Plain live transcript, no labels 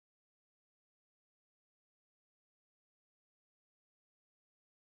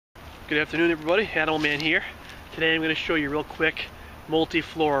Good afternoon, everybody. Animal Man here. Today I'm going to show you real quick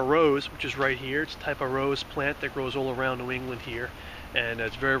Multiflora rose, which is right here. It's a type of rose plant that grows all around New England here, and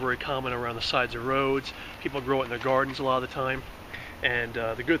it's very common around the sides of roads. People grow it in their gardens a lot of the time. And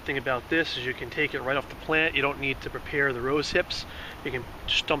the good thing about this is you can take it right off the plant. You don't need to prepare the rose hips. You can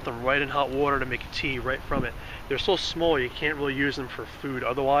just dump them right in hot water to make a tea right from it. They're so small you can't really use them for food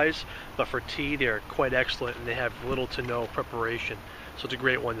otherwise, but for tea they're quite excellent and they have little to no preparation. So it's a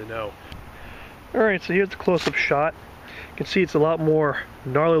great one to know. Alright, so here's the close-up shot. You can see it's a lot more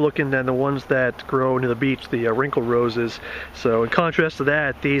gnarly looking than the ones that grow near the beach, the wrinkled roses. So in contrast to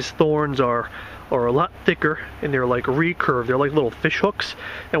that, these thorns are a lot thicker and they're like recurved. They're like little fish hooks,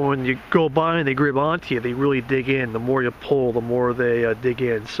 and when you go by and they grab onto you, they really dig in. The more you pull, the more they dig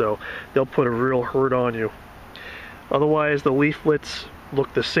in, so they'll put a real hurt on you. Otherwise, the leaflets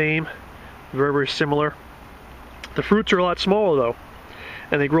look the same, very similar. The fruits are a lot smaller though,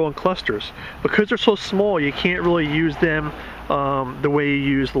 and they grow in clusters. Because they're so small, you can't really use them the way you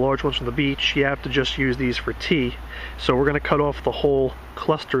use the large ones from the beach. You have to just use these for tea. So we're going to cut off the whole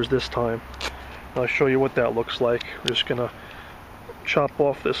clusters this time. I'll show you what that looks like. I'm just going to chop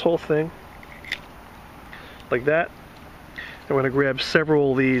off this whole thing like that. I'm going to grab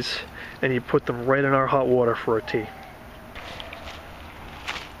several of these and you put them right in our hot water for a tea.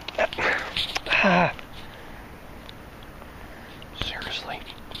 Seriously.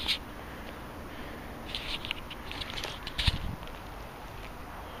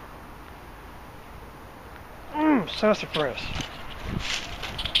 Sassafras.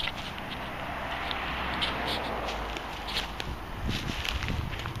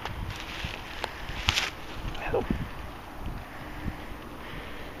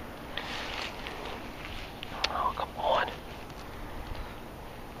 Oh, come on.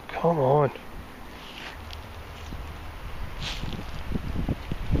 Come on.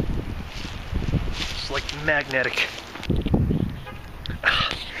 It's like magnetic.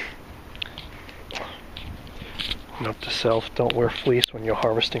 Note to self, don't wear fleece when you're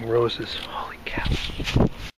harvesting roses. Holy cow.